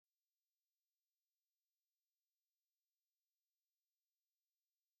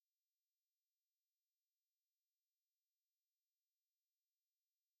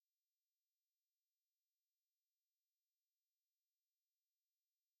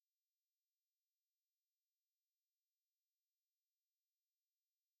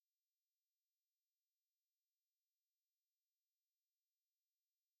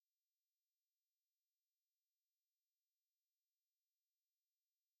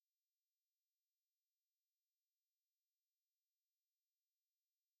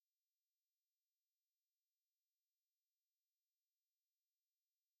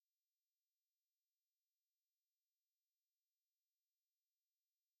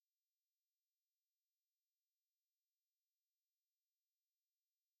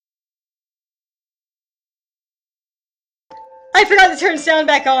I forgot to turn sound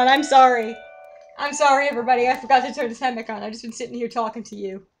back on. I'm sorry. I'm sorry, everybody. I forgot to turn the sound back on. I've just been sitting here talking to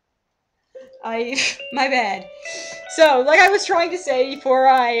you. My bad. So, like I was trying to say before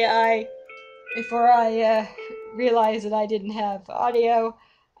I realized that I didn't have audio,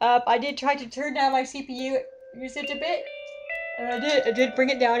 I did try to turn down my CPU usage a bit. And I did bring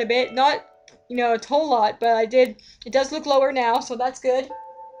it down a bit. Not, a whole lot, but I did. It does look lower now, so that's good.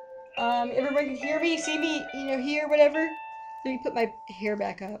 Everyone can hear me, see me, hear whatever. Let me put my hair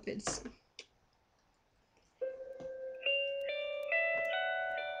back up.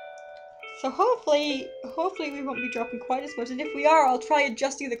 So hopefully we won't be dropping quite as much, and if we are, I'll try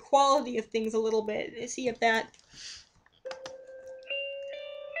adjusting the quality of things a little bit and see if that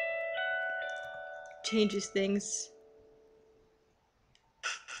changes things.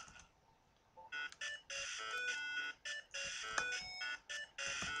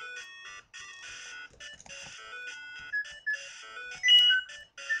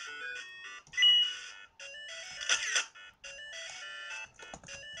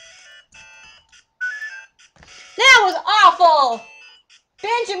 That was awful!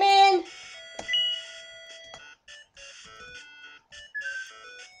 Benjamin!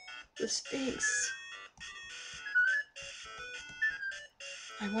 The Sphinx.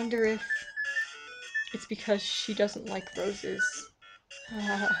 I wonder if it's because she doesn't like roses.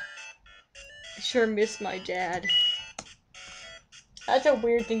 I sure miss my dad. That's a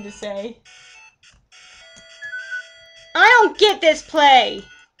weird thing to say. I don't get this play!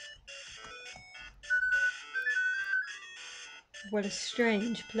 What a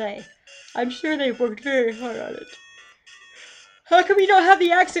strange play. I'm sure they've worked very hard on it. How come you don't have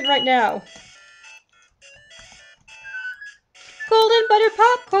the accent right now? Golden butter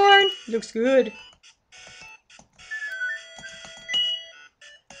popcorn! Looks good.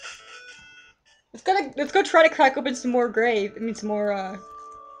 Let's go try to crack open some more some more,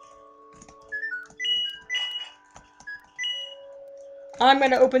 I'm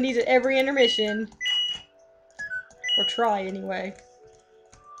gonna open these at every intermission. Or try, anyway.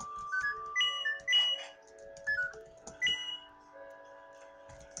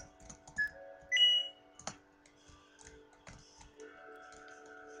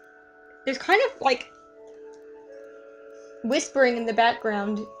 There's kind of, like, whispering in the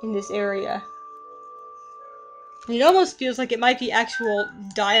background in this area. It almost feels like it might be actual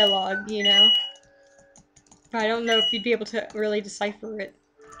dialogue, But I don't know if you'd be able to really decipher it.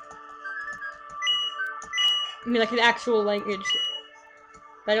 I mean, like an actual language.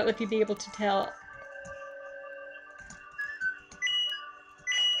 But I don't know if you'd be able to tell.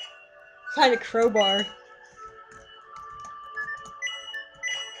 Find a crowbar.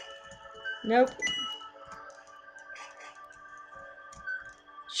 Nope.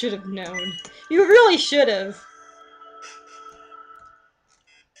 Should have known. You really should have.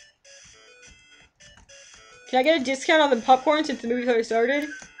 Can I get a discount on the popcorn since the movie's already started?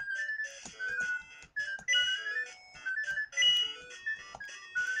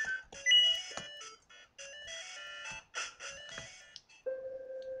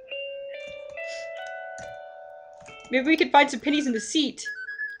 Maybe we could find some pennies in the seat.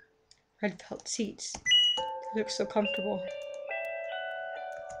 Red felt seats. They look so comfortable.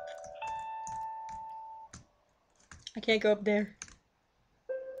 I can't go up there.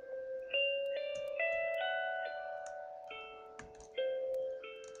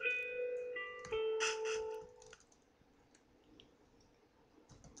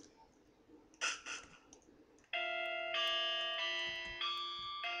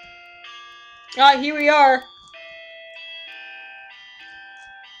 Ah, here we are.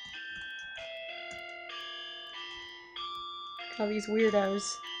 All these weirdos.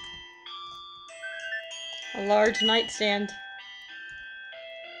 A large nightstand.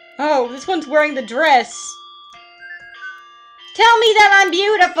 Oh, this one's wearing the dress. Tell me that I'm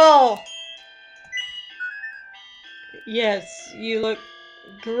beautiful! Yes, you look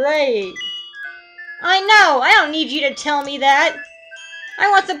great. I know! I don't need you to tell me that! I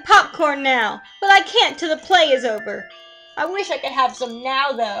want some popcorn now, but I can't till the play is over. I wish I could have some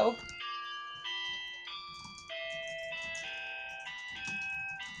now, though.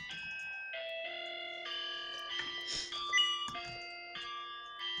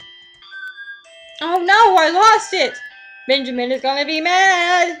 Oh no, I lost it! Benjamin is gonna be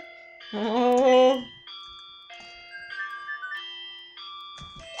mad! Oh.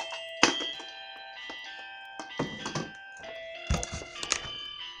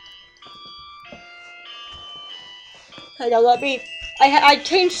 Hang on, let me... I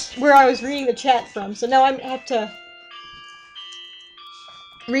changed where I was reading the chat from, so now I have to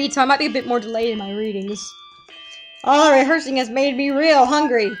read, so I might be a bit more delayed in my readings. Oh, rehearsing has made me real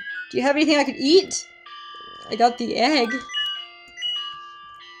hungry. Do you have anything I could eat? I got the egg.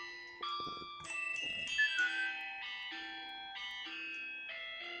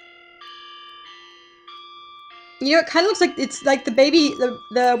 You know, it kind of looks like it's like the baby,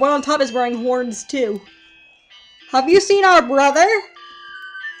 the one on top is wearing horns too. Have you seen our brother?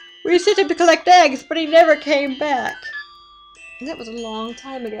 We sent him to collect eggs, but he never came back. That was a long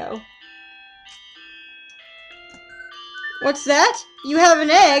time ago. What's that? You have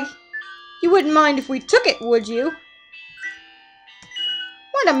an egg? You wouldn't mind if we took it, would you?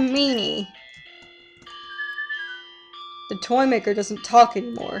 What a meanie. The toy maker doesn't talk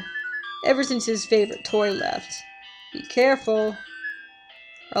anymore. Ever since his favorite toy left. Be careful, or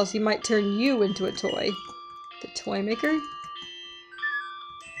else he might turn you into a toy. The toy maker?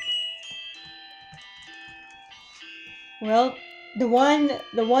 Well, the one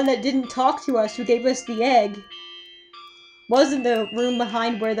that didn't talk to us, who gave us the egg, was in the room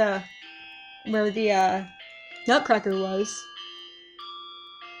behind where the Nutcracker was.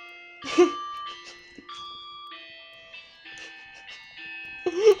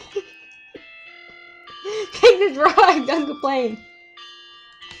 Take this ride, don't complain.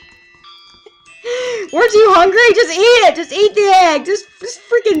 Weren't you hungry? Just eat it! Just eat the egg! Just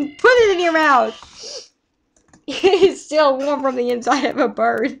freaking put it in your mouth! It's still warm from the inside of a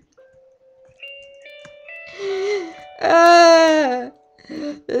bird.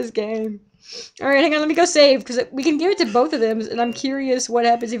 This game. Alright, hang on, let me go save, because we can give it to both of them, and I'm curious what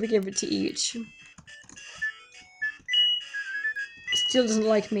happens if we give it to each. Still doesn't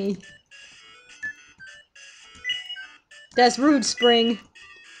like me. That's rude, Spring.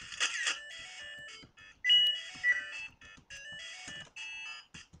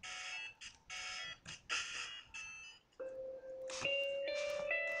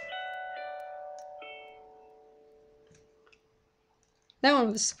 That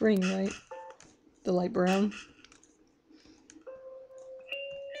one was Spring, right? The light brown.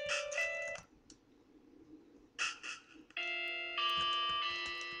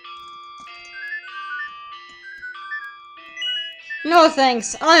 No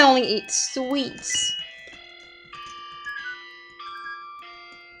thanks, I only eat sweets.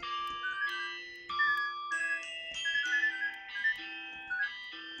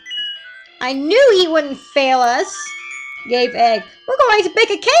 I knew he wouldn't fail us, gave Egg. We're going to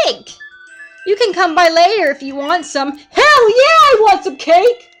bake a cake. You can come by later if you want some. Hell yeah, I want some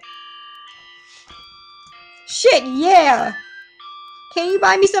cake! Shit, yeah! Can you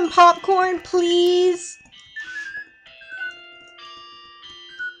buy me some popcorn, please?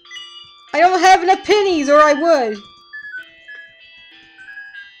 I don't have enough pennies, or I would.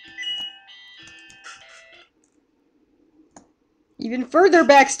 Even further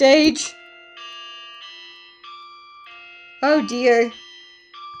backstage. Oh dear.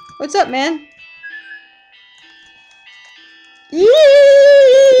 What's up, man?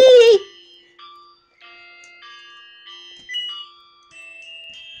 Yee!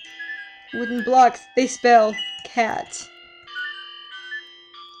 Wooden blocks, they spell cat.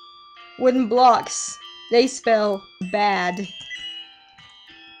 Wooden blocks, they spell bad.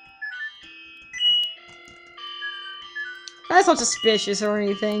 That's not suspicious or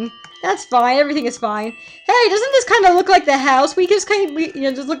anything. That's fine, everything is fine. Hey, doesn't this kind of look like the house? We just kind of,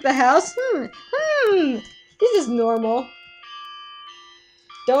 just look at the house? This is normal.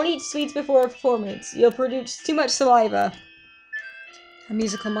 Don't eat sweets before a performance. You'll produce too much saliva. A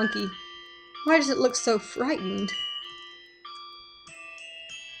musical monkey. Why does it look so frightened?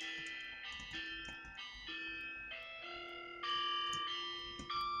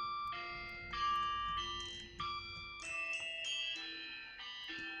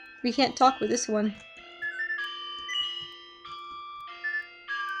 We can't talk with this one.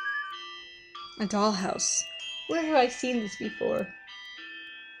 A dollhouse. Where have I seen this before?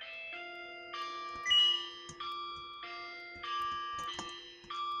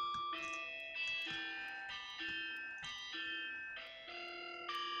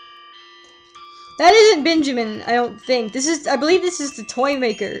 That isn't Benjamin, I don't think. I believe this is the toy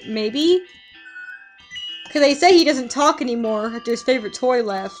maker, maybe? Because they say he doesn't talk anymore after his favorite toy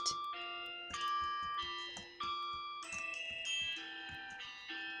left.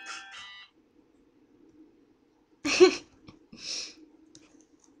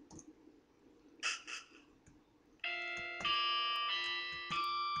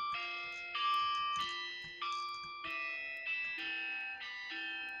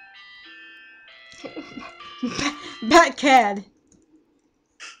 Batcad.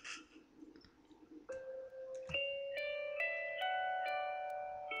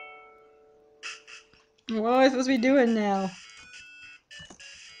 What am I supposed to be doing now?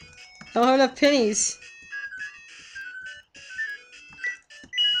 I don't have enough pennies.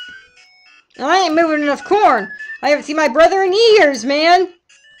 I ain't moving enough corn. I haven't seen my brother in years, man.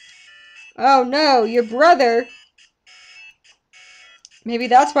 Oh no, your brother. Maybe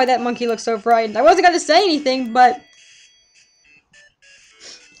that's why that monkey looks so frightened. I wasn't gonna say anything, but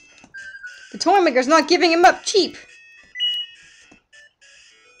the toy maker's not giving him up cheap.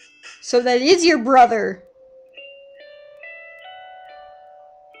 So that is your brother.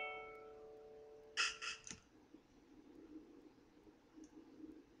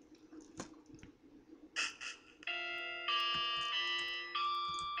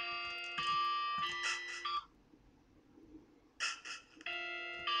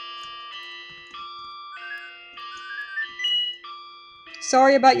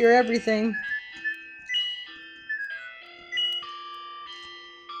 Sorry about your everything.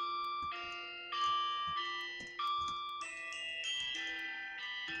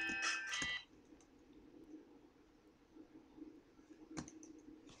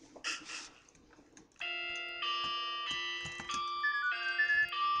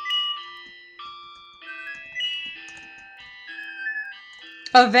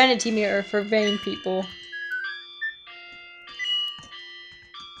 A vanity mirror for vain people.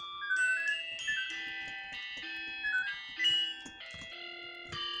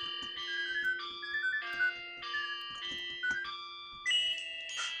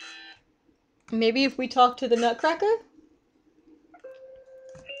 Maybe if we talk to the Nutcracker?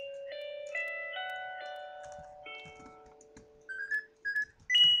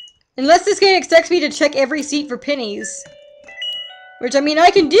 Unless this game expects me to check every seat for pennies. Which, I mean,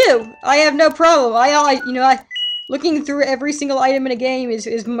 I can do. I have no problem. Looking through every single item in a game is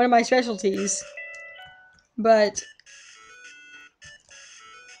one of my specialties. But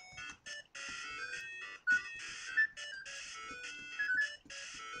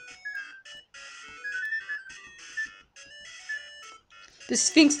the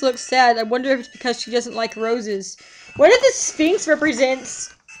Sphinx looks sad. I wonder if it's because she doesn't like roses. What if the Sphinx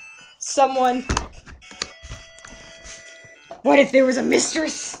represents someone? What if there was a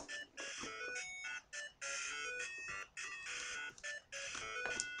mistress?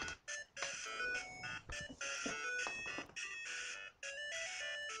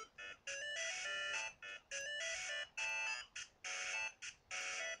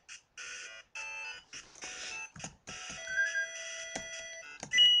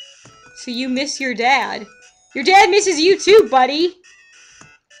 So you miss your dad. Your dad misses you too, buddy!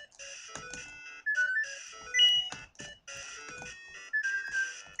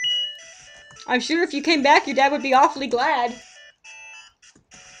 I'm sure if you came back, your dad would be awfully glad.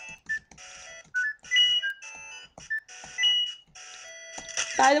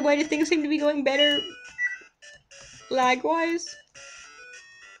 By the way, do things seem to be going better lag-wise?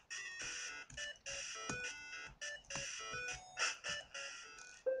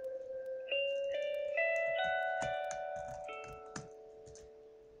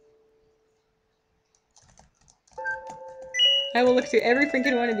 I will look through every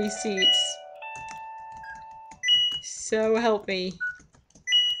freaking one of these seats. So help me.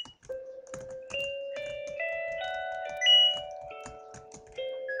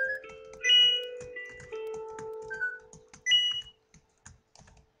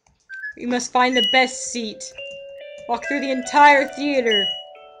 We must find the best seat. Walk through the entire theater.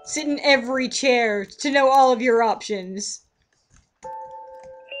 Sit in every chair to know all of your options.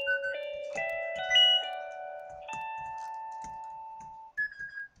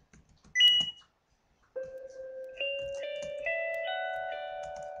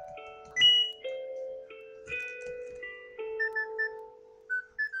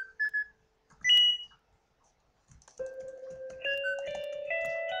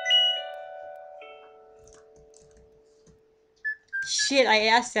 Shit, I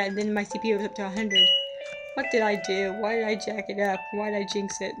asked that and then my CPU was up to 100. What did I do? Why did I jack it up? Why did I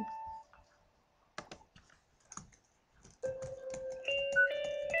jinx it?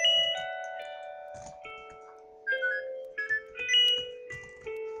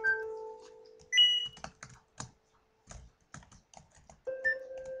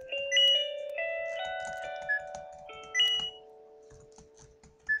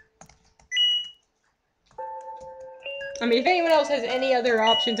 I mean, if anyone else has any other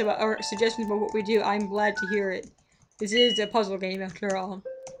options about or suggestions about what we do, I'm glad to hear it. This is a puzzle game after all.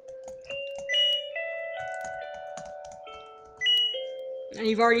 And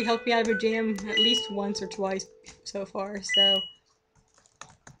you've already helped me out of a jam at least once or twice so far, so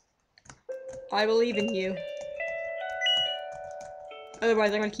I believe in you.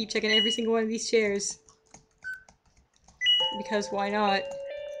 Otherwise, I'm gonna keep checking every single one of these chairs. because why not?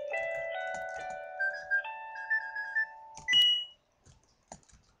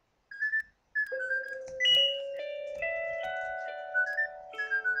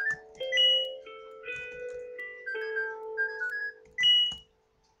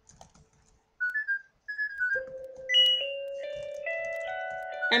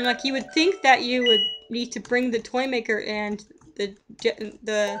 And like, you would think that you would need to bring the toy maker and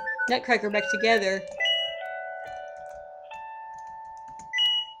the Nutcracker back together.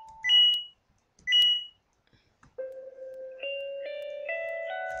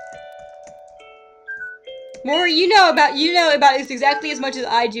 Maury, you know about this exactly as much as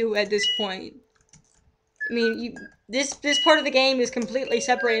I do at this point. I mean, this part of the game is completely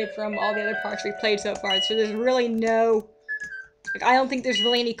separated from all the other parts we've played so far, so there's really no, like, I don't think there's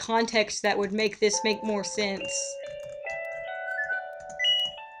really any context that would make this make more sense.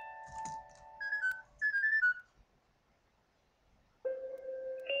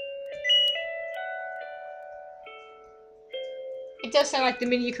 It does sound like the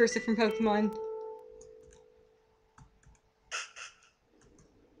mini cursor from Pokemon.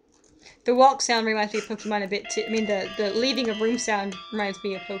 The walk sound reminds me of Pokemon a bit too. I mean, the leaving a room sound reminds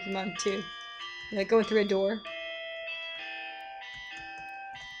me of Pokemon too. Like going through a door.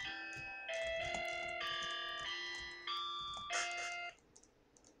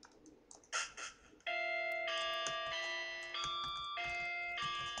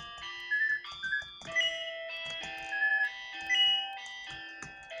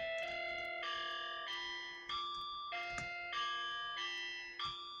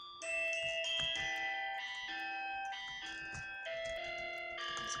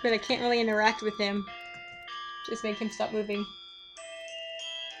 But I can't really interact with him. Just make him stop moving.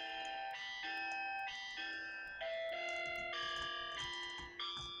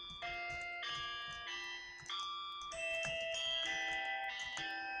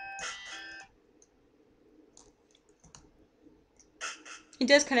 It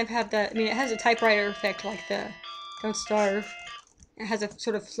does kind of have the, I mean, it has a typewriter effect like the Don't Starve. It has a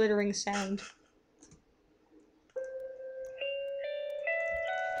sort of flittering sound.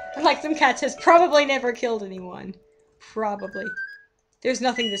 Like some cat says, probably never killed anyone. Probably. There's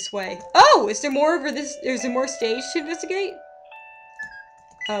nothing this way. Oh! Is there more over this? Is there more stage to investigate?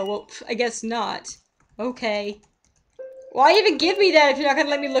 Oh, well, I guess not. Okay. Why even give me that if you're not gonna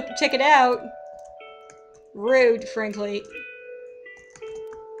let me check it out? Rude, frankly.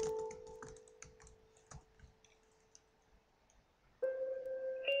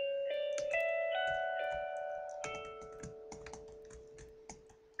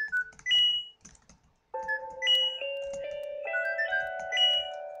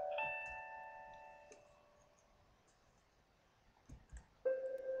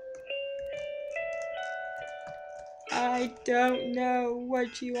 I don't know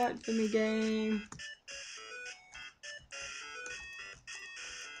what you want from me, game.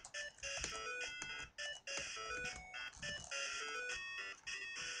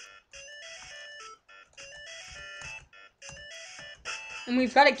 And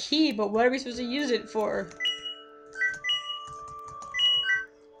we've got a key, but what are we supposed to use it for?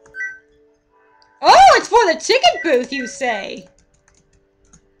 Oh, it's for the ticket booth, you say?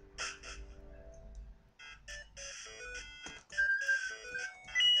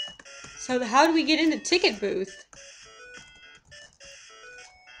 So how do we get in the ticket booth?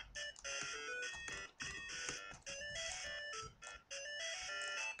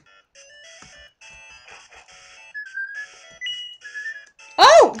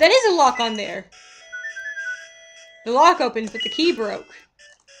 Oh, that is a lock on there. The lock opened, but the key broke.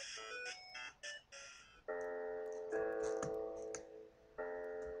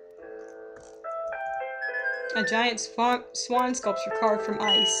 A giant swan sculpture carved from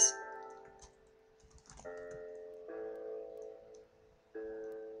ice.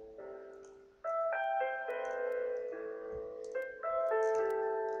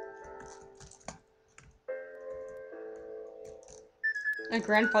 A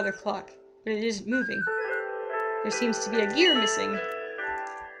grandfather clock, but it isn't moving. There seems to be a gear missing.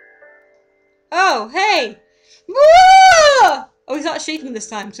 Oh, hey! Whoa! Oh, he's not shaking this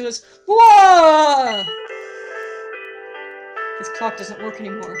time, so it's whoa! This clock doesn't work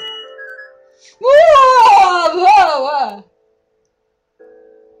anymore. Whoa! Whoa! Whoa!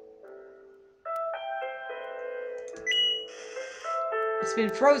 It's been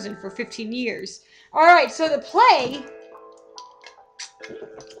frozen for 15 years. Alright, so the play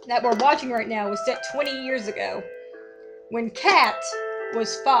that we're watching right now was set 20 years ago, when Cat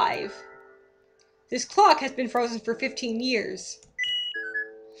was 5. This clock has been frozen for 15 years.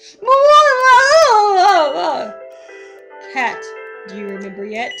 Cat, do you remember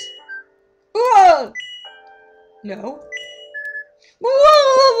yet? Whoa! No.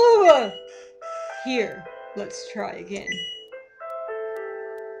 Whoa! Here, let's try again.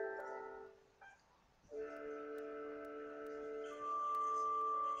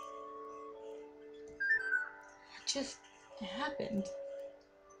 What just happened?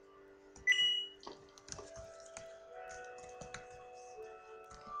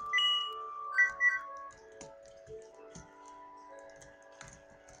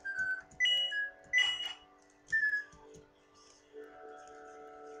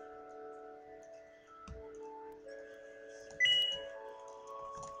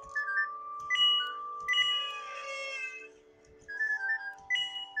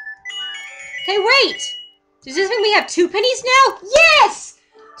 Hey, wait! Does this mean we have 2 pennies now? Yes!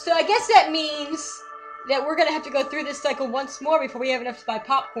 So I guess that means that we're gonna have to go through this cycle once more before we have enough to buy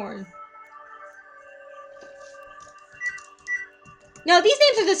popcorn. No, these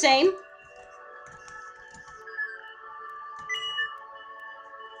names are the same.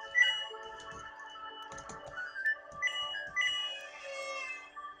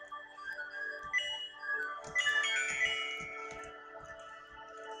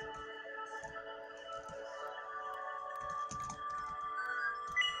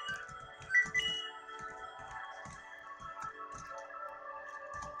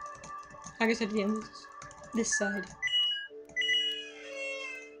 I guess at the end, this side.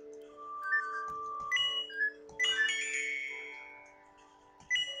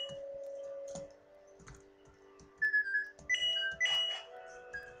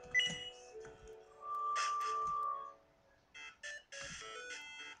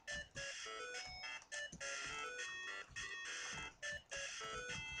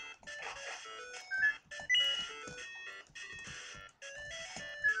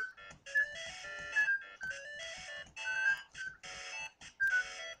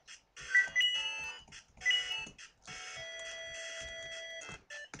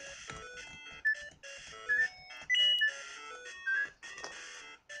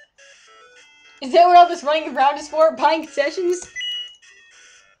 Is that what all this running around is for? Buying concessions?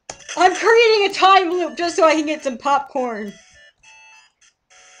 I'm creating a time loop just so I can get some popcorn.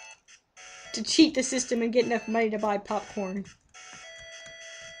 To cheat the system and get enough money to buy popcorn.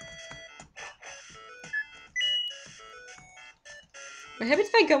 What happens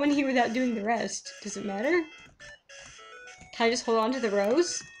if I go in here without doing the rest? Does it matter? Can I just hold on to the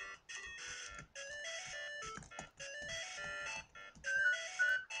rows?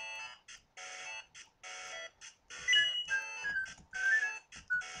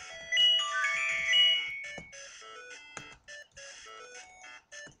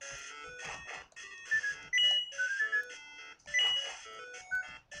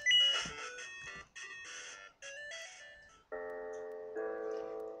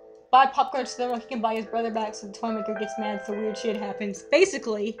 Buy popcorn so that he can buy his brother back so the toy maker gets mad so weird shit happens.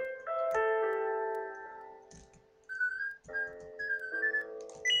 Basically.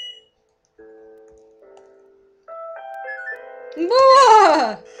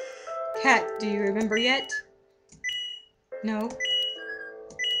 Mwah! Cat, do you remember yet? No.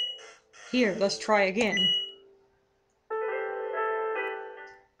 Here, let's try again.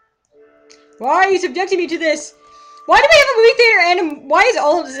 Why are you subjecting me to this? Why do we have a movie theater and why is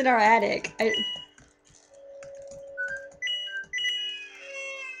all of this in our attic?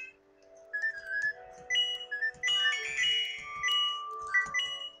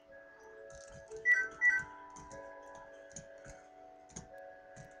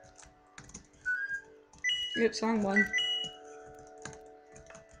 Oops, wrong one.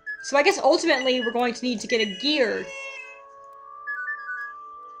 So I guess ultimately we're going to need to get a gear.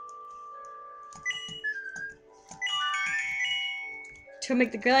 To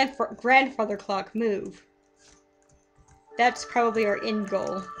make the grandfather clock move. That's probably our end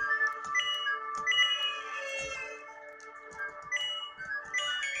goal.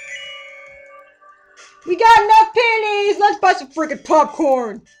 We got enough pennies! Let's buy some freaking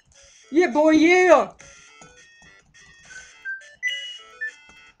popcorn! Yeah, boy, yeah!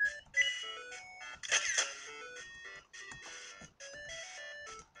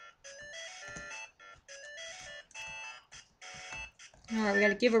 Alright, we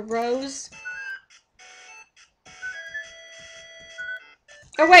gotta give a rose.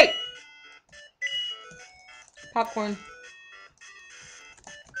 Oh, wait! Popcorn.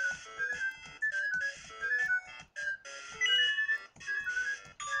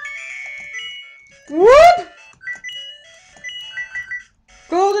 Whoop!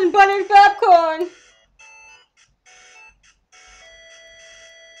 Golden buttered popcorn!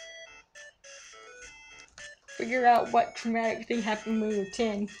 figure out what traumatic thing happened when we were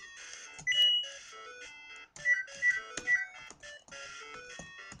 10.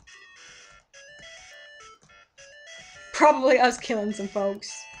 Probably us killing some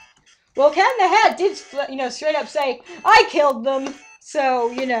folks. Well, Cat in the Hat did, straight up say, I killed them.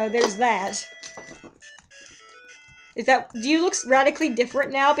 So, there's that. Do you look radically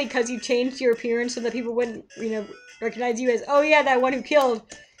different now because you changed your appearance so that people wouldn't, recognize you as, oh yeah, that one who killed.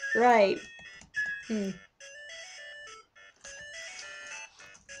 Right.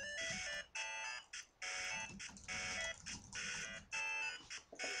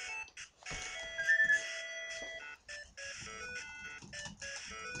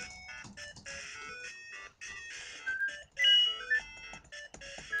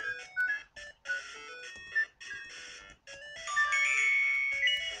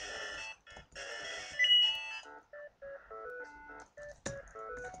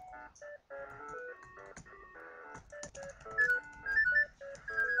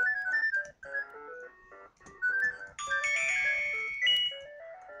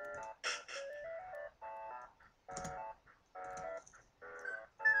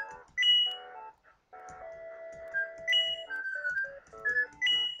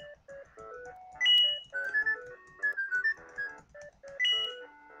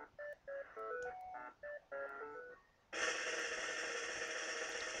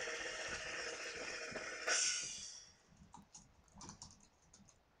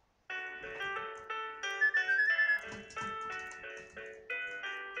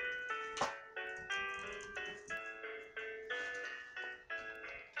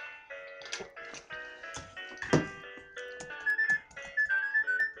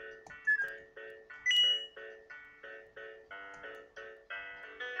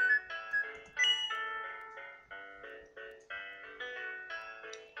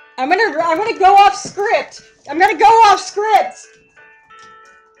 I'm gonna go off script. I'm gonna go off script.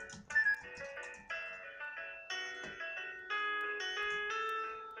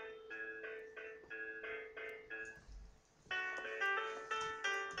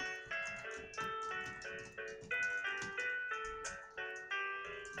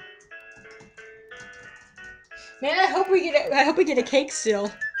 Man, I hope we get a cake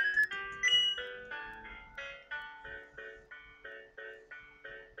still.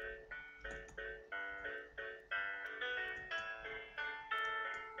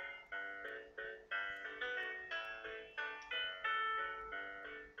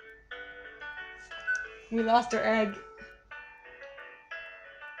 We lost our egg.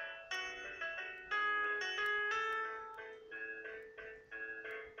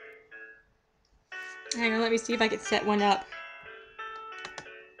 Hang on, let me see if I can set one up.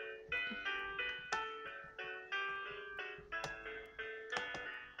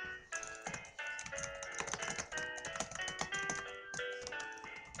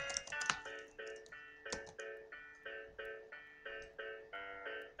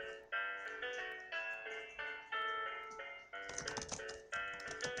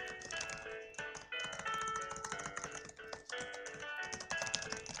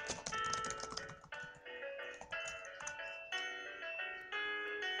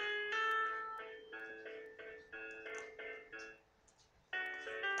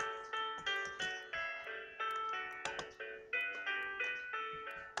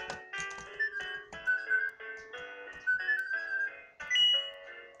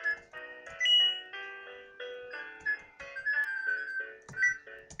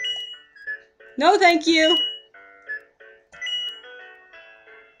 No, thank you.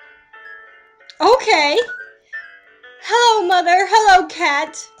 Okay. Hello, Mother. Hello,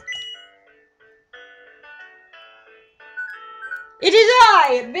 Cat. It is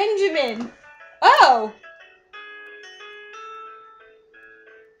I, Benjamin. Oh.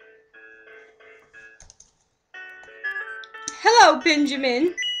 Hello,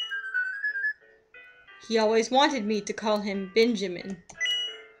 Benjamin. He always wanted me to call him Benjamin.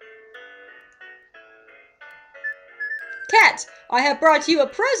 Cat, I have brought you a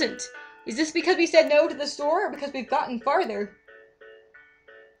present. Is this because we said no to the store or because we've gotten farther?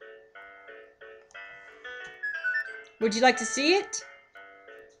 Would you like to see it?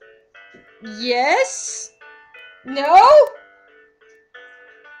 Yes? No?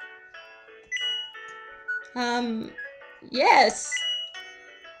 Yes.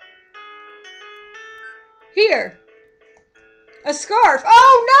 Here. A scarf.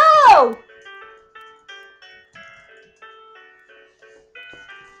 Oh, no!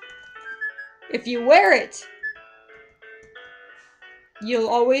 If you wear it, you'll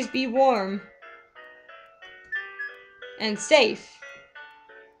always be warm and safe.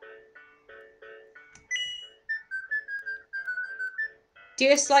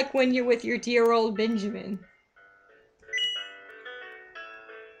 Just like when you're with your dear old Benjamin.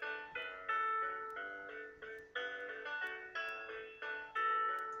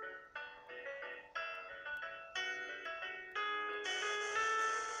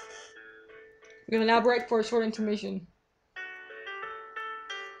 We will now break for a short intermission.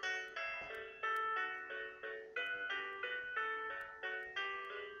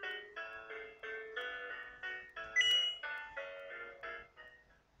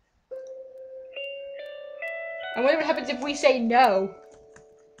 I wonder what happens if we say no.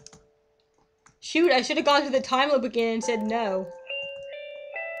 Shoot, I should have gone to the time loop again and said no.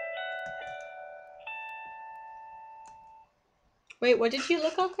 Wait, what did you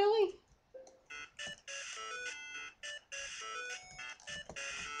look up, Kelly?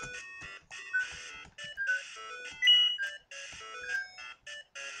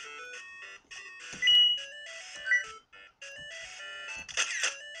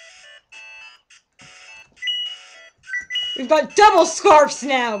 We've got double scarves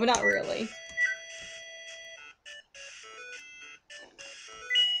now, but not really.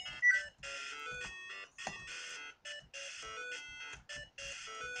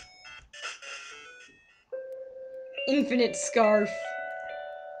 Infinite scarf.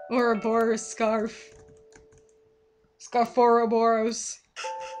 Ouroboros scarf. Scarforoboros.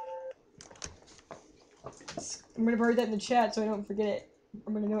 I'm gonna write that in the chat so I don't forget it.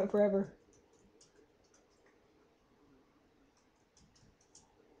 I'm gonna know it forever.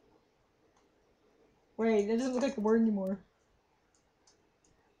 Wait, that doesn't look like a word anymore.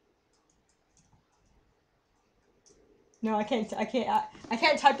 No, I can't type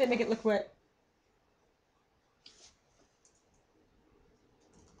that and make it look wet.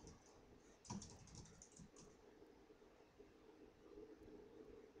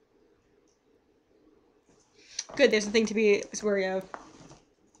 Good, there's a thing to be wary of.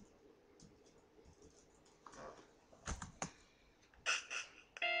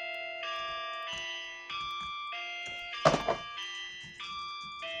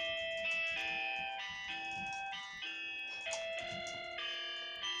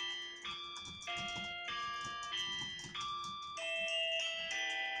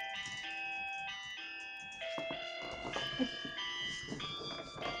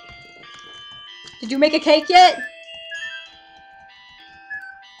 Did you make a cake yet?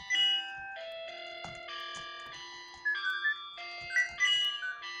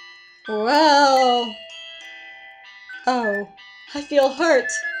 Well... Oh, I feel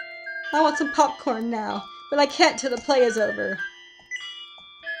hurt. I want some popcorn now, but I can't till the play is over.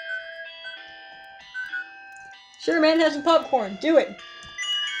 Sure, man, have some popcorn. Do it.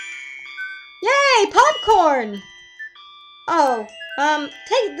 Yay, popcorn! Oh,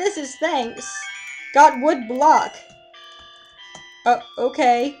 take this as thanks. Got wood block.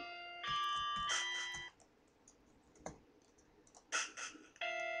 Okay.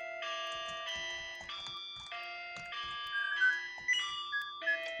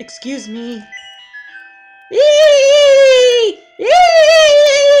 Excuse me. Eee!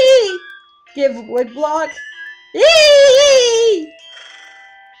 Eee! Give wood block. Eee!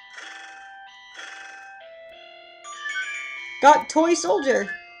 Got toy soldier.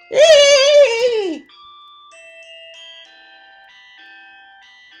 Eee!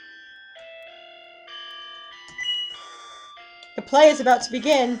 The play is about to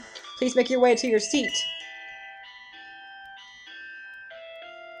begin. Please make your way to your seat.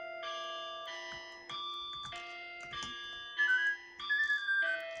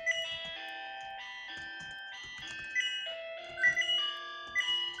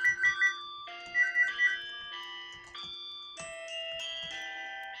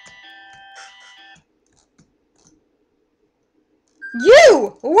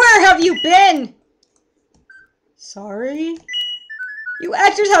 You! Where have you been? Sorry? You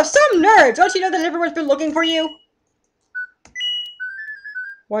actors have some nerve! Don't you know that everyone's been looking for you?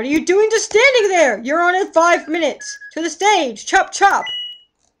 What are you doing just standing there? You're on in 5 minutes. To the stage! Chop chop!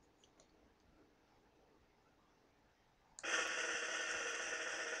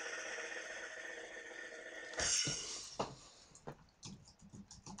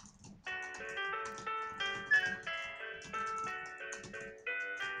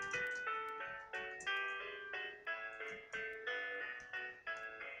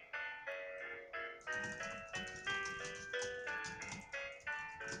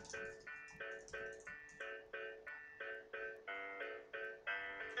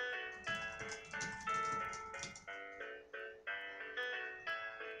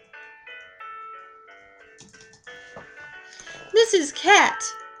 This is Cat.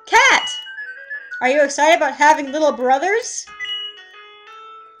 Cat! Are you excited about having little brothers?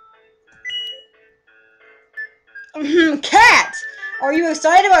 Cat! Are you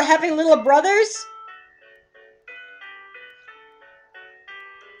excited about having little brothers?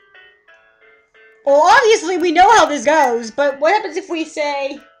 Well, obviously we know how this goes, but what happens if we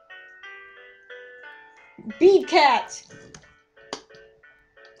say... Bead Cat?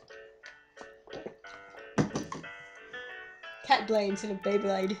 Cat Blade instead of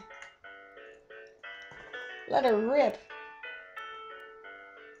Beyblade. Let her rip.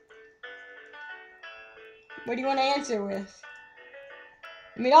 What do you want to answer with?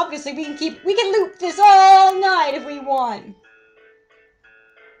 I mean, obviously we can loop this all night if we want.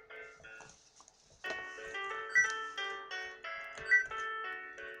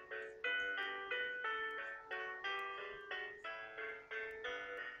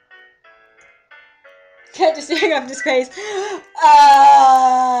 Cat just staring up into space.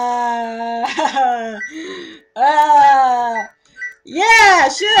 Yeah,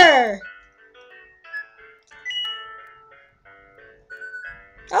 sure.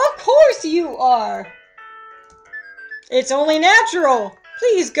 Of course you are. It's only natural.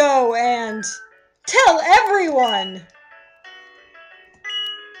 Please go and tell everyone.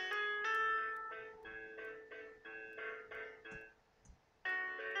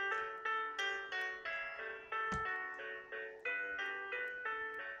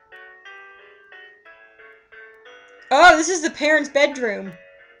 Oh, this is the parents' bedroom.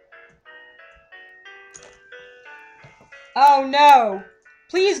 Oh no.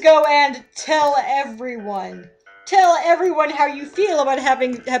 Please go and tell everyone. Tell everyone how you feel about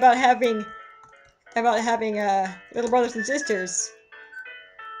having little brothers and sisters.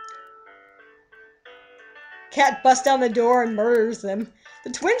 Cat busts down the door and murders them.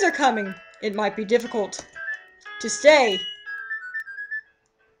 The twins are coming. It might be difficult to stay.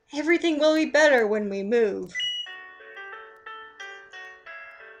 Everything will be better when we move.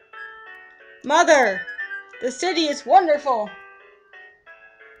 Mother, the city is wonderful.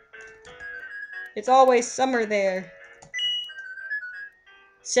 It's always summer there.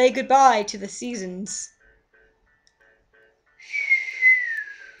 Say goodbye to the seasons.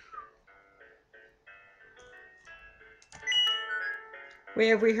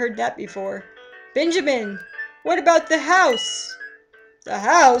 Where have we heard that before? Benjamin, what about the house? The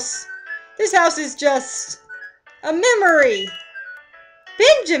house? This house is just a memory.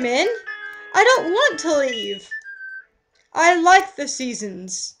 Benjamin, I don't want to leave. I like the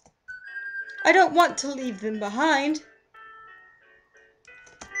seasons. I don't want to leave them behind.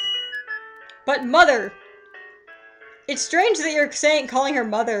 But Mother, it's strange that you're calling her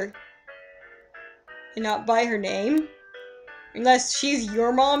Mother and not by her name. Unless she's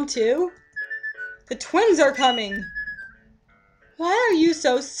your mom too? The twins are coming. Why are you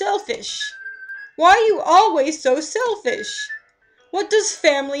so selfish? Why are you always so selfish? What does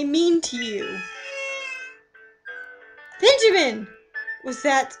family mean to you? Benjamin! Was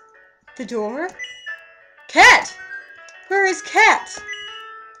that the door? Cat! Where is Cat?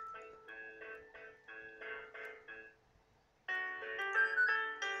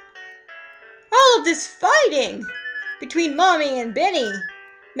 All of this fighting between Mommy and Benny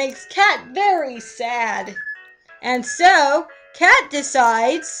makes Cat very sad. And so, Cat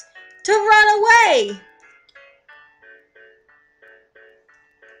decides to run away.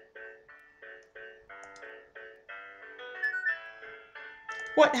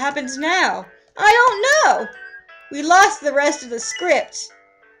 What happens now? I don't know. We lost the rest of the script.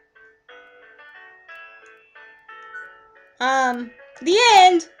 The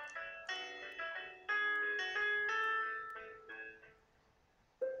end.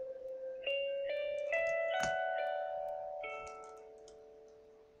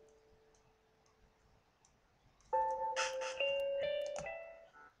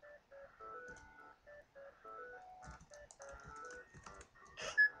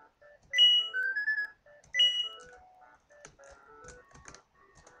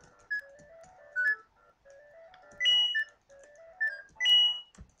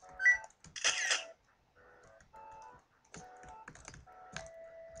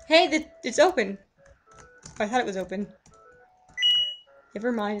 Hey, it's open. Oh, I thought it was open.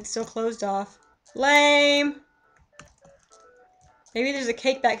 Never mind, it's still closed off. Lame! Maybe there's a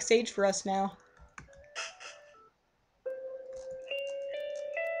cake backstage for us now.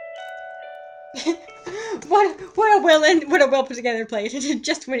 what a well put together play. It did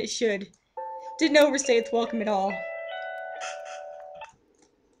just when it should. Didn't overstay its welcome at all.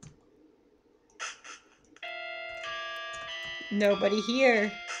 Nobody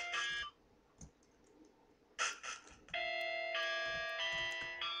here.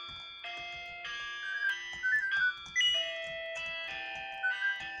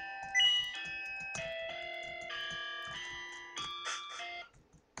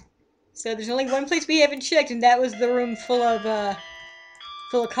 So there's only one place we haven't checked, and that was the room full of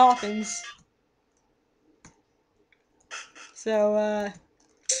coffins. So,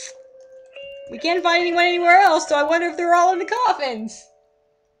 we can't find anyone anywhere else, so I wonder if they're all in the coffins.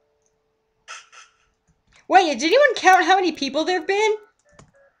 Wait, did anyone count how many people there have been?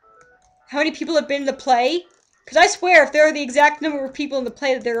 How many people have been in the play? Because I swear, if there are the exact number of people in the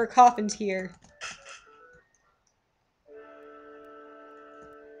play, that there are coffins here.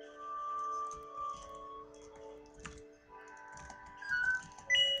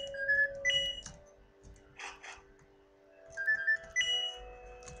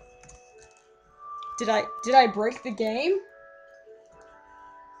 Did I break the game?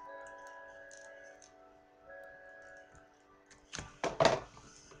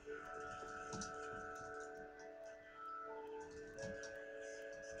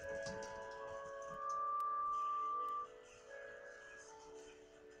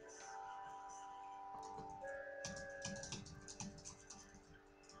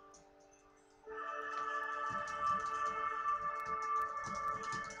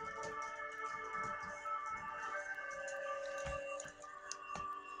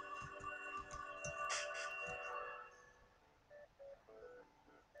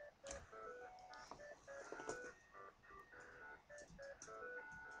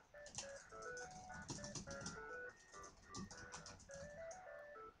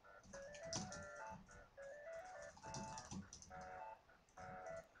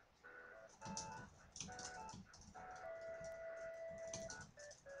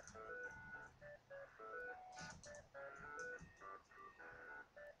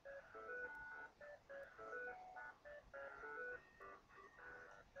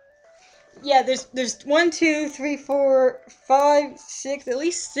 Yeah, there's 1, 2, 3, 4, 5, 6, at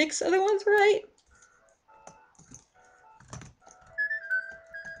least 6 other ones, right?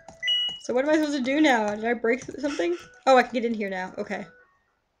 So what am I supposed to do now? Did I break something? Oh, I can get in here now. Okay.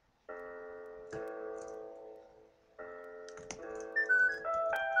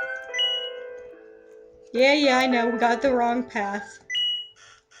 Yeah, I know. We got the wrong path.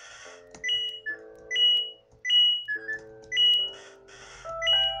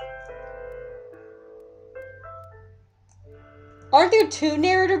 Aren't there 2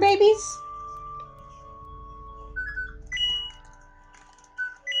 narrator babies?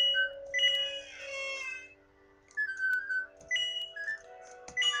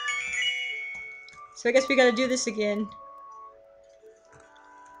 So I guess we gotta do this again.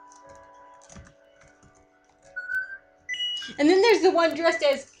 And then there's the one dressed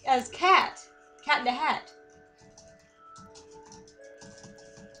as Cat. Cat in the Hat.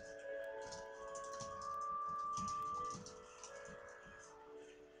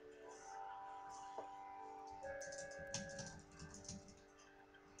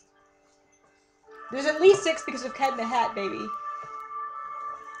 There's at least 6 because of Cat in the Hat, baby.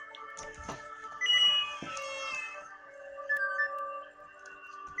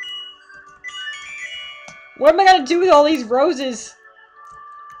 What am I gonna do with all these roses?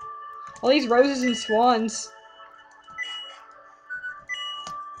 All these roses and swans.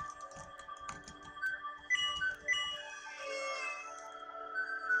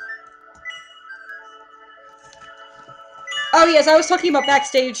 Oh yes, I was talking about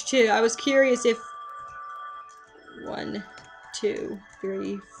backstage too. I was curious if 1, 2,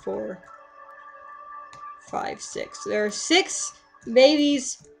 3, 4, 5, 6. There are 6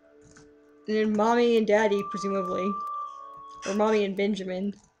 babies, and then mommy and daddy, presumably, or mommy and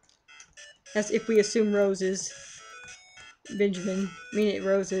Benjamin. That's if we assume roses. Benjamin, I mean it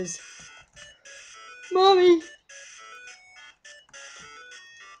roses. Mommy.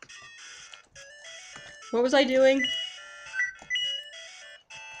 What was I doing?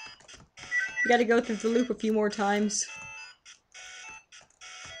 We gotta go through the loop a few more times.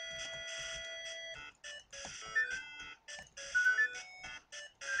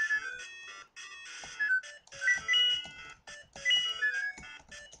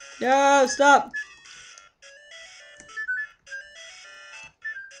 No, stop!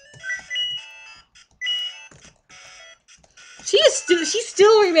 She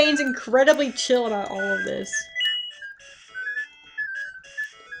still remains incredibly chill about all of this.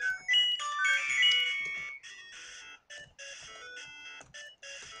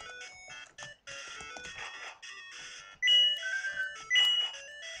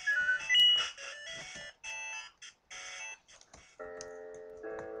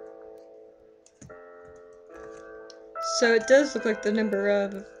 So it does look like the number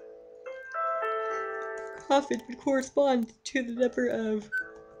of coffins would correspond to the number of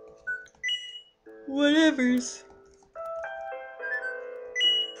whatevers.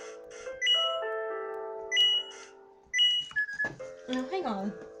 Oh, hang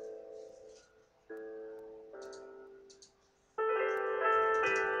on.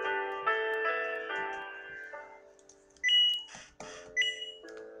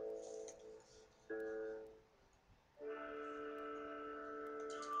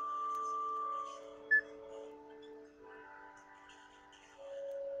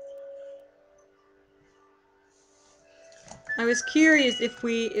 I was curious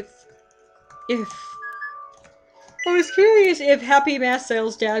if Happy Mask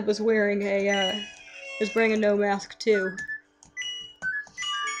Sales dad was wearing a no mask too.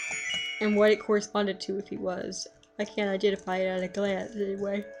 And what it corresponded to if he was. I can't identify it at a glance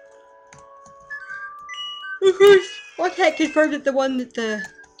anyway. Of course, I can't confirm that the one that the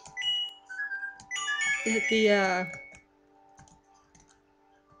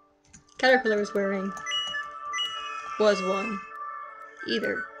caterpillar was wearing was one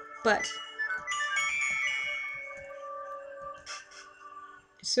either, but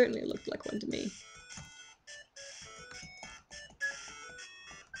it certainly looked like one to me.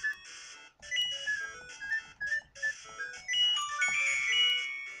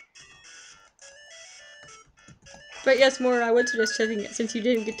 But yes, Maura, I would suggest checking it, since you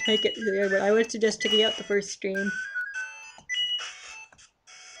didn't get to make it there, but I would suggest checking out the first stream.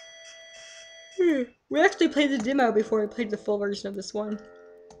 We actually played the demo before we played the full version of this one.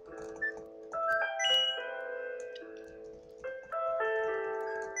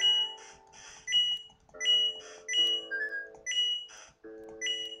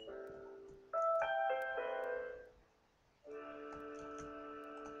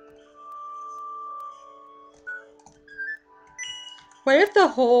 What if the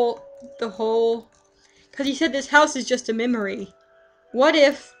whole, because he said this house is just a memory. What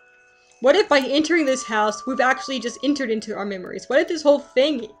if by entering this house, we've actually just entered into our memories? What if this whole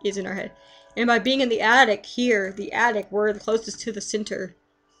thing is in our head? And by being in the attic here, we're the closest to the center.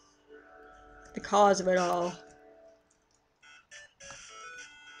 The cause of it all.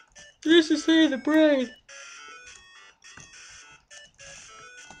 This is in the brain.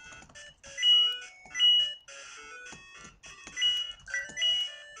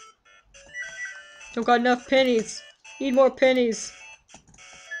 Don't got enough pennies. Need more pennies.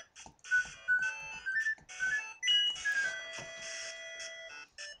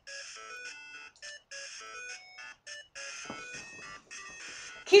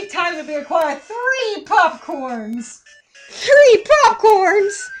 Keep time to be required 3 popcorns! 3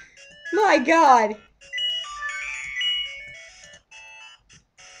 popcorns! My god.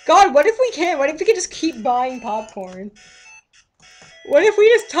 God, what if we can't? What if we can just keep buying popcorn? What if we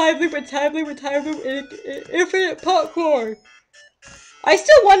just time loop, infinite popcorn? I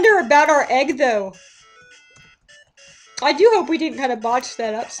still wonder about our egg, though. I do hope we didn't kind of botch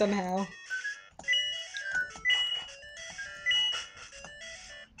that up somehow.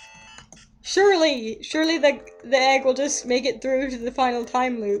 Surely the egg will just make it through to the final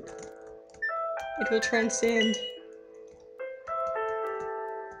time loop. It will transcend.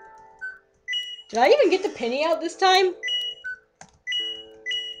 Did I even get the penny out this time?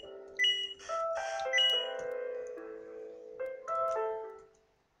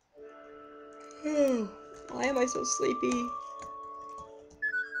 Why am I so sleepy?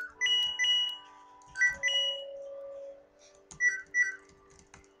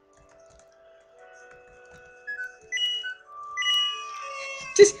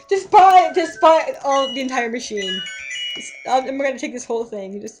 Just buy the entire machine. I'm gonna take this whole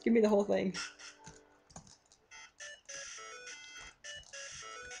thing. Just give me the whole thing.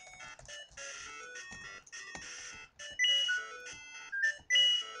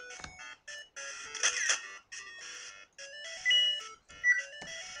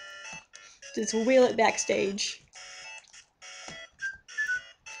 Just wheel it backstage.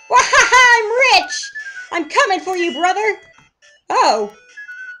 Wahaha! I'm rich! I'm coming for you, brother! Oh!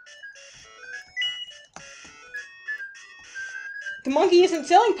 The monkey isn't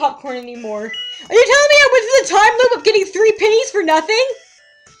selling popcorn anymore. Are you telling me I went through the time loop of getting 3 pennies for nothing?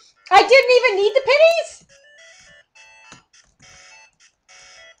 I didn't even need the pennies?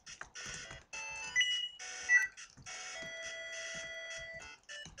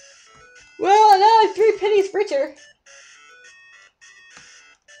 Well, now I'm 3 pennies richer.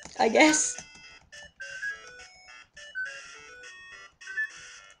 I guess.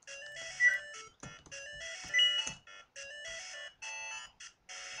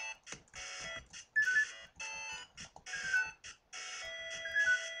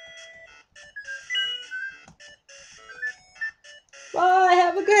 Bye,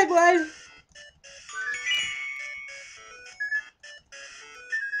 have a good one.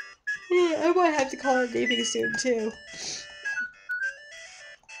 Yeah, I might have to call it leaving soon too.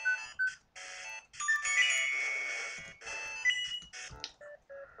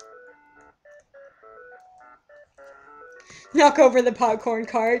 Knock over the popcorn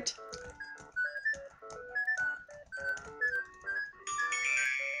cart.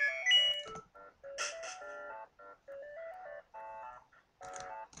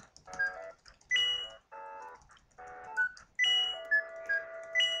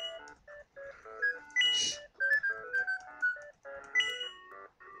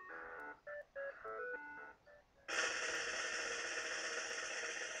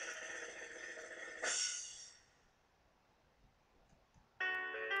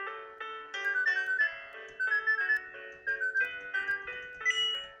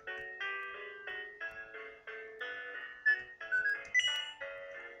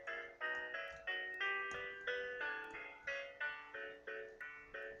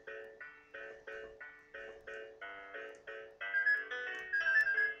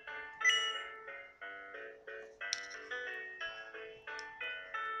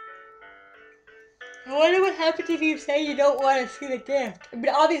 I wonder what happens if you say you don't want to see the gift. But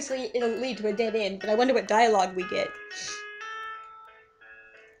obviously, it'll lead to a dead end, but I wonder what dialogue we get.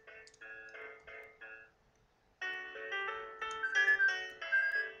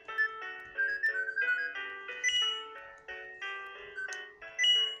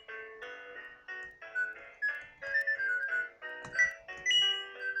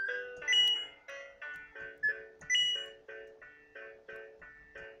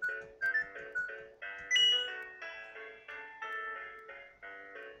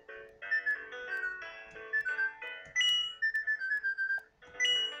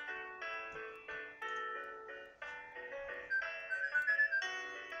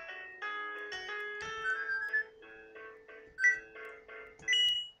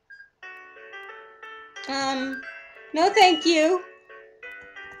 No thank you.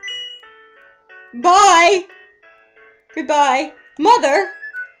 Bye. Goodbye. Mother,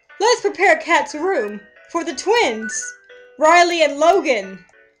 let's prepare Kat's room for the twins. Riley and Logan.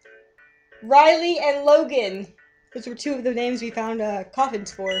 Riley and Logan. Those were two of the names we found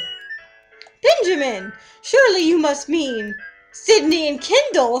coffins for. Benjamin, surely you must mean Sydney and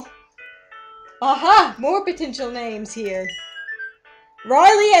Kendall. Aha, more potential names here.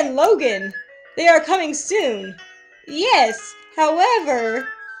 Riley and Logan. They are coming soon. Yes, however,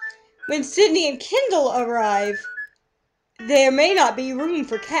 when Sydney and Kendall arrive, there may not be room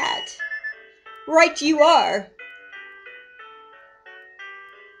for Kat. Right you are.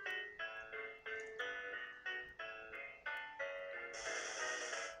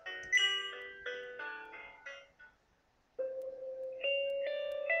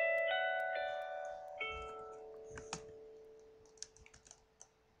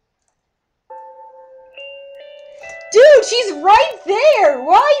 Dude, she's right there!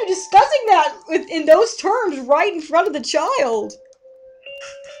 Why are you discussing that in those terms right in front of the child?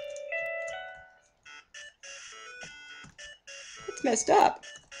 That's messed up.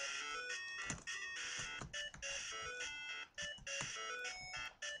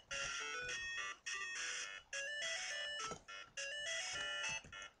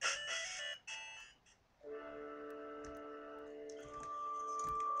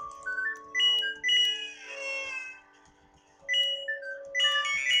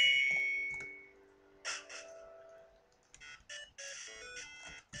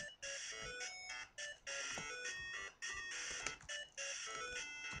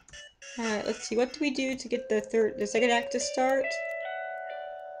 Alright, let's see. What do we do to get the second act to start?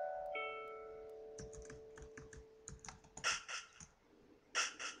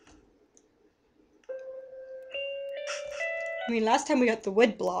 I mean, last time we got the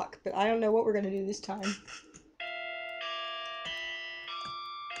wood block, but I don't know what we're gonna do this time.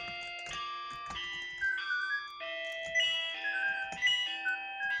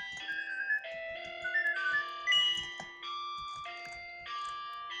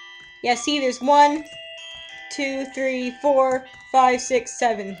 Yeah, see, there's 1, 2, 3, 4, 5, 6,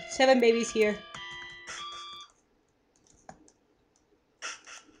 7. 7 babies here.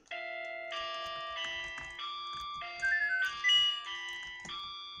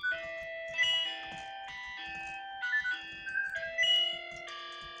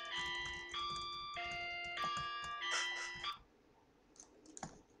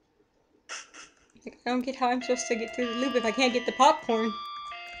 Like, I don't get how I'm supposed to get through the loop if I can't get the popcorn.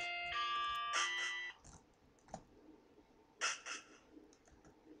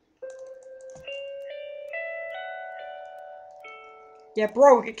 You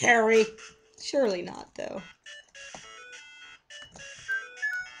broke it, Carrie. Surely not, though.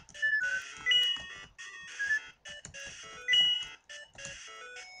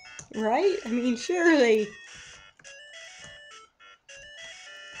 Right? I mean, surely.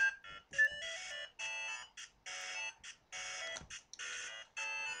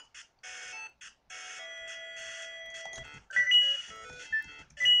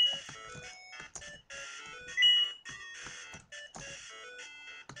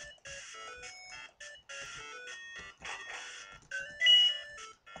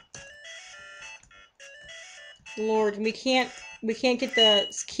 Lord, we can't get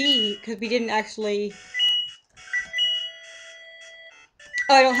the key because we didn't actually.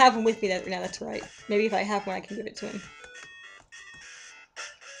 Oh, I don't have one with me right now. That's right. Maybe if I have one, I can give it to him.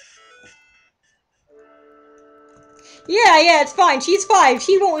 Yeah, it's fine. She's 5.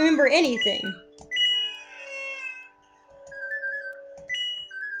 She won't remember anything.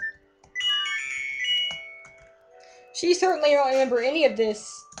 She certainly won't remember any of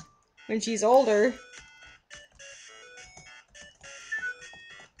this when she's older.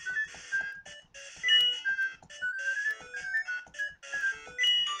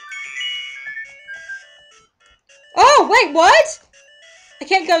 Oh, wait, what? I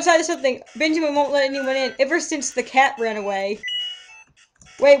can't go outside of something. Benjamin won't let anyone in ever since the cat ran away.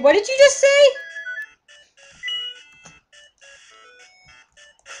 Wait, what did you just say?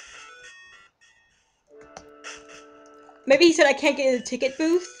 Maybe he said I can't get in the ticket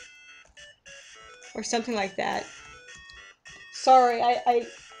booth? Or something like that. Sorry, I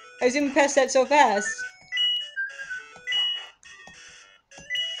zoomed past that so fast.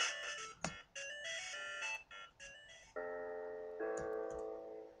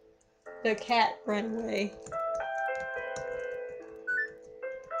 The cat ran away.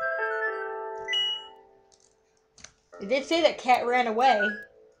 It did say that cat ran away.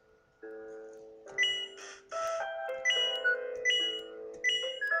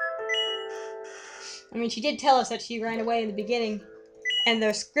 I mean, she did tell us that she ran away in the beginning. And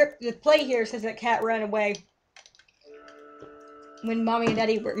the play here says that cat ran away when Mommy and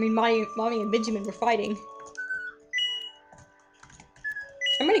Daddy were, Mommy and Benjamin were fighting.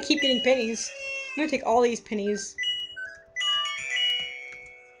 I'm gonna keep getting pennies. I'm gonna take all these pennies.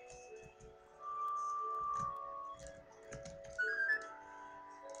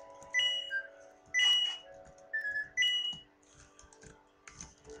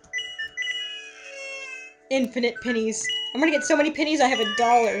 Infinite pennies. I'm gonna get so many pennies, I have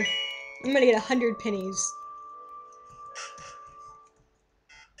 $1. I'm gonna get 100 pennies.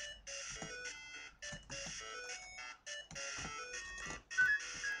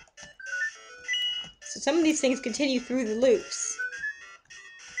 So some of these things continue through the loops.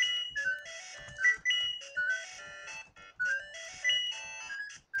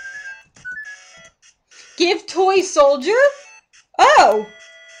 Give toy soldier? Oh!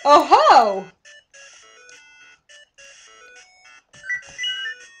 Oh ho!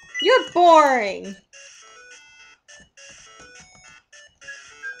 You're boring!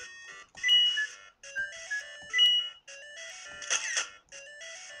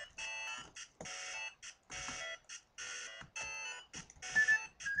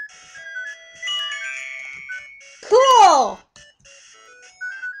 Cool!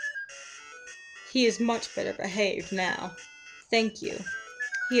 He is much better behaved now. Thank you.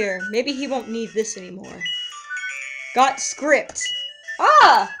 Here, maybe he won't need this anymore. Got script!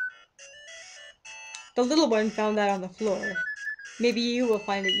 Ah! The little one found that on the floor. Maybe you will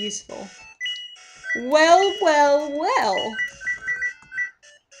find it useful. Well, well, well.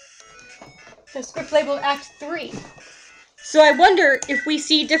 The script labeled Act 3. So I wonder if we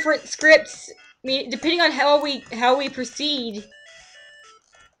see different scripts, I mean, depending on how we proceed,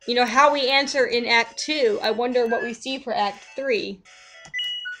 you know, how we answer in Act 2, I wonder what we see for Act 3.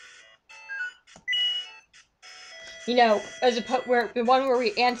 You know, as opposed where the one where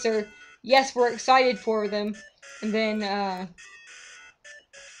we answer, yes, we're excited for them, and then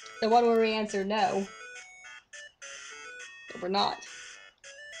the one where we answer no, we're not.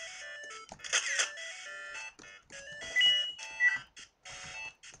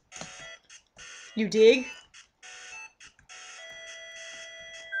 You dig?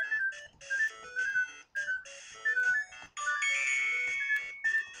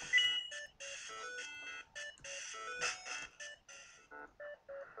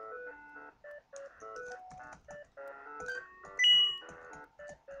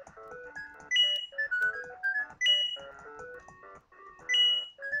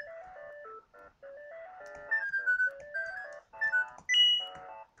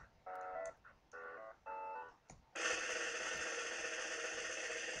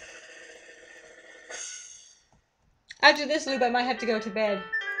 After this loop, I might have to go to bed.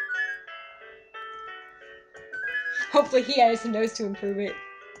 Hopefully he has some notes to improve it.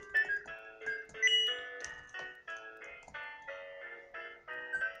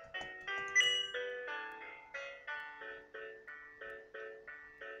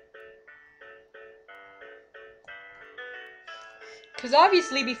 Because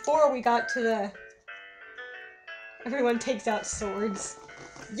obviously before we got to the... Everyone takes out swords.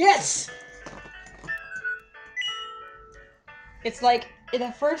 Yes! It's like, in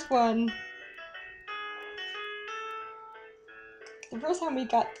the first one... the first time we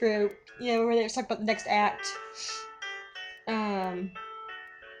got through, you know, where they were talking about the next act, after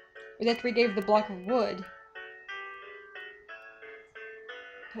we gave the block of wood.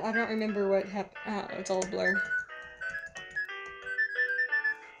 But I don't remember what happened. Oh, it's all a blur.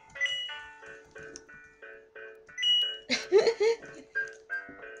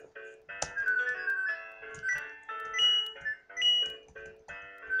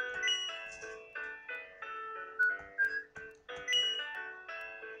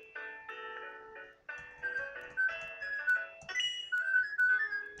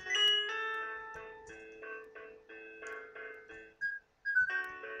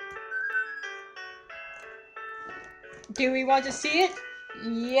 Do we want to see it?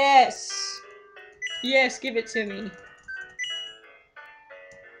 Yes! Yes, give it to me.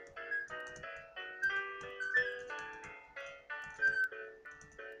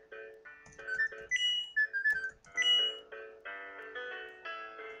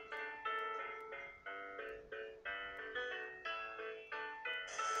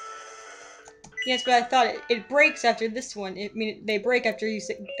 Yes, but I thought it breaks after this one. I mean, they break after you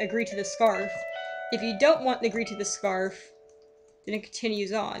agree to the scarf. If you don't want to agree to the scarf, then it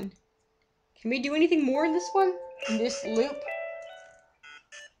continues on. Can we do anything more in this one? In this loop?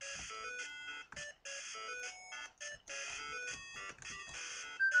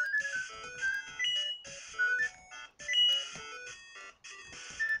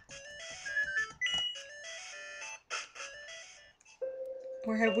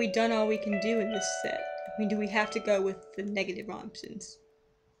 Or have we done all we can do in this set? I mean, do we have to go with the negative options?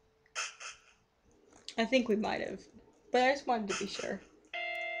 I think we might have. But I just wanted to be sure.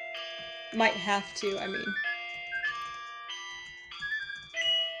 Might have to, I mean.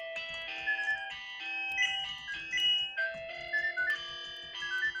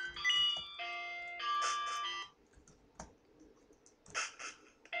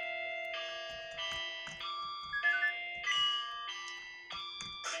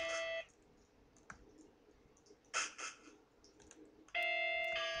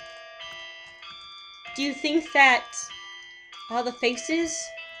 Do you think that all the faces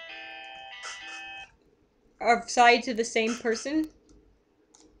are sides of the same person?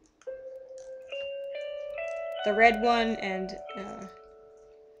 The red one and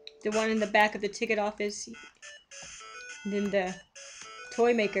the one in the back of the ticket office, and then the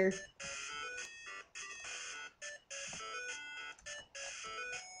toy maker.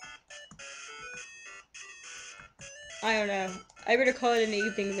 I don't know. I better call it an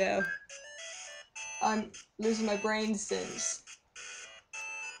evening though. I'm losing my brain since.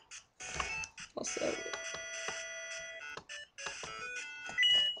 Also.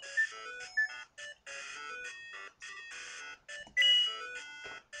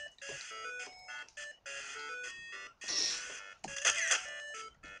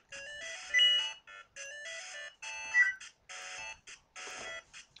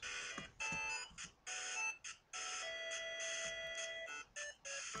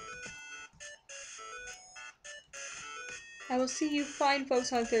 I will see you fine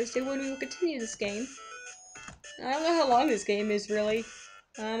folks on Thursday when we will continue this game. I don't know how long this game is, really.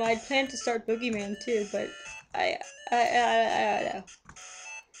 I'd planned to start Boogeyman too, but I don't know.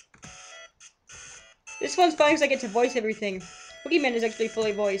 This one's fun because I get to voice everything. Boogeyman is actually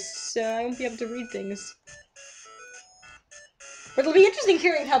fully voiced, so I won't be able to read things. But it'll be interesting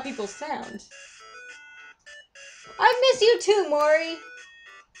hearing how people sound. I miss you too, Mori!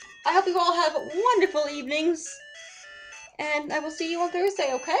 I hope you all have wonderful evenings. And I will see you on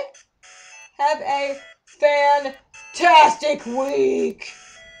Thursday, okay? Have a fantastic week!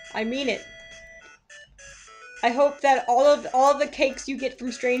 I mean it. I hope that all of the cakes you get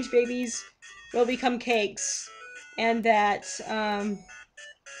from Strange Babies will become cakes. And that,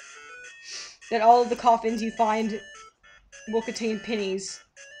 that all of the coffins you find will contain pennies.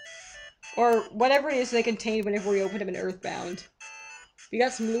 Or whatever it is they contain whenever we open them in Earthbound. We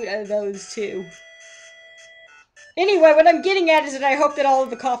got some loot out of those, too. Anyway, what I'm getting at is that I hope that all of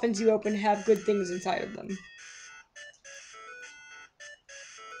the coffins you open have good things inside of them.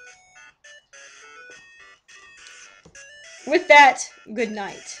 With that, good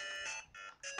night.